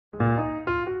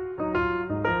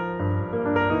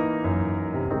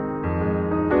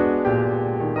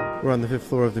We're on the 5th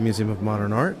floor of the Museum of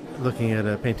Modern Art, looking at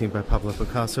a painting by Pablo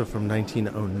Picasso from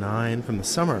 1909, from the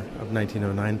summer of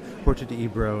 1909, Horta de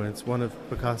Ebro. It's one of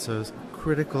Picasso's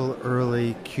critical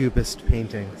early Cubist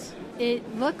paintings.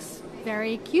 It looks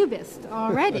very Cubist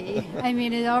already. I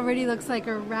mean, it already looks like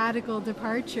a radical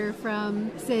departure from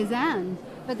Cézanne.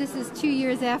 But this is 2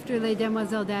 years after Les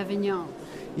Demoiselles d'Avignon.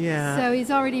 Yeah. So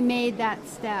he's already made that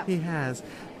step. He has.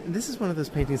 This is one of those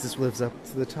paintings that lives up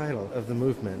to the title of the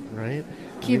movement, right?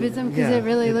 Cubism, because it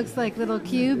really looks like little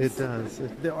cubes. It does.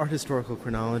 The art historical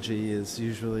chronology is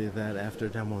usually that after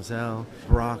Demoiselle,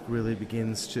 Braque really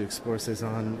begins to explore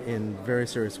Cézanne in very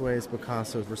serious ways.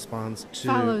 Picasso responds to...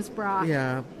 Follows Braque.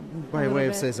 Yeah, by way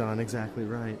of bit. Cézanne, exactly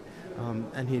right.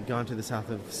 And he had gone to the south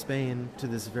of Spain, to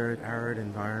this very arid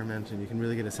environment, and you can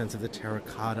really get a sense of the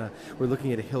terracotta. We're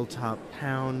looking at a hilltop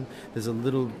town. There's a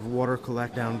little water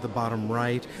collect down at the bottom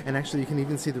right, and actually you can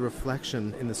even see the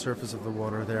reflection in the surface of the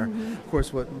water there. Mm-hmm. Of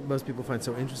course, what most people find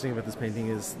so interesting about this painting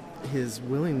is his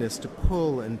willingness to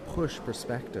pull and push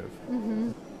perspective.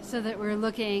 Mm-hmm. So that we're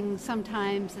looking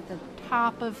sometimes at the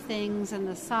top of things and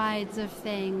the sides of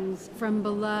things, from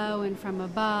below and from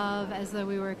above, as though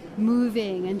we were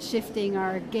moving and shifting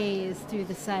our gaze through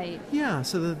the site. Yeah,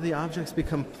 so that the objects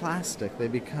become plastic, they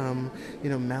become,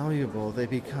 malleable, they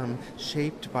become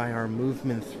shaped by our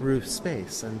movement through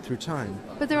space and through time.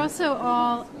 But they're also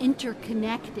all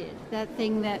interconnected. That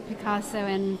thing that Picasso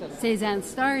and Cézanne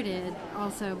started,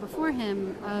 also before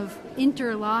him, of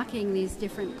interlocking these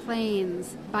different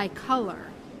planes by color,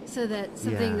 so that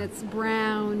something that's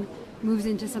brown moves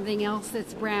into something else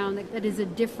that's brown, that is a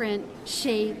different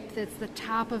shape, that's the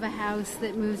top of a house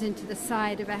that moves into the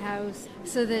side of a house,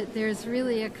 so that there's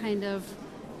really a kind of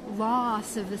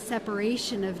loss of the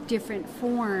separation of different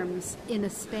forms in a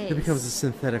space. It becomes a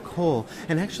synthetic whole.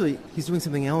 And actually, he's doing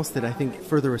something else that I think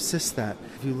further assists that.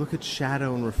 If you look at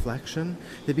shadow and reflection,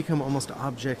 they become almost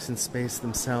objects in space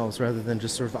themselves rather than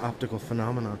just sort of optical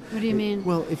phenomena. What do you mean?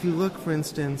 Well, if you look, for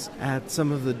instance, at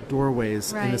some of the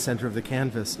doorways in the center of the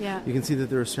canvas, you can see that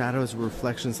there are shadows or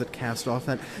reflections that cast off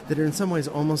that are in some ways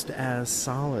almost as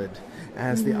solid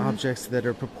as the objects that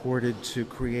are purported to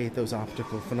create those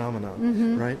optical phenomena,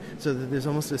 right? So that there's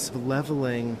almost this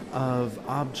leveling of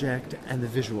object and the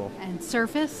visual. And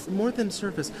surface? More than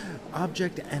surface.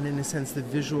 Object and, in a sense, the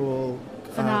visual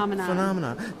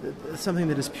phenomena. Something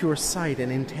that is pure sight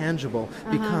and intangible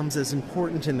becomes as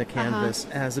important in the canvas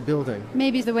as a building.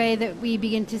 Maybe the way that we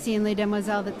begin to see in Les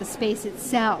Demoiselles that the space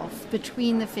itself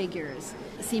between the figures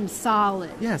seems solid.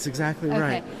 Yes, exactly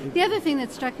right. The other thing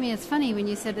that struck me as funny when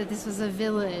you said that this was a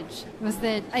village was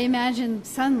that I imagined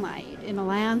sunlight in a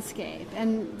landscape,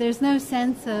 and there's no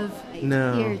sense of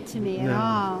light here to me at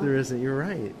all. There isn't. You're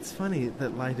right. It's funny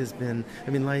that light has been,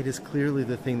 light is clearly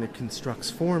the thing that constructs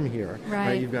form here.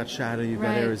 Right? You've got shadow, you've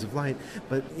got areas of light,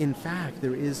 but in fact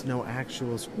there is no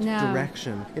actual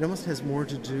direction. It almost has more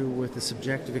to do with the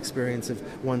subjective experience of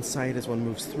one sight as one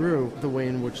moves through, the way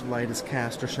in which light is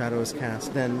cast or shadow is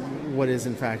cast, than what is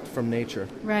in fact from nature.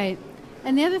 Right.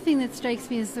 And the other thing that strikes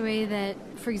me is the way that,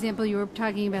 for example, you were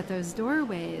talking about those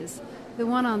doorways. The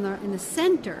one in the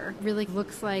center really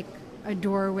looks like a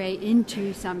doorway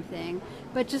into something,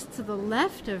 but just to the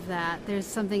left of that, there's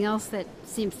something else that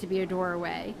seems to be a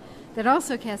doorway that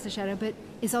also casts a shadow, but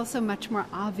is also much more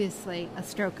obviously a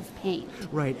stroke of paint.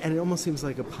 Right, and it almost seems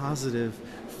like a positive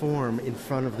form in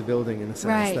front of the building in a sense.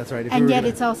 Right. That's right. And yet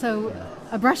it's also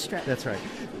a brushstroke. That's right.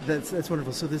 That's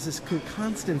wonderful. So there's this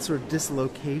constant sort of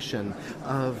dislocation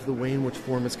of the way in which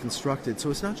form is constructed.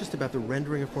 So it's not just about the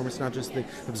rendering of form, it's not just the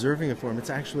observing of form, it's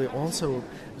actually also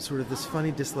sort of this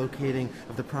funny dislocating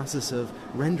of the process of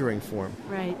rendering form.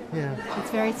 Right. Yeah.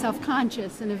 It's very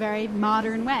self-conscious in a very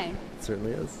modern way. It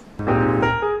certainly is.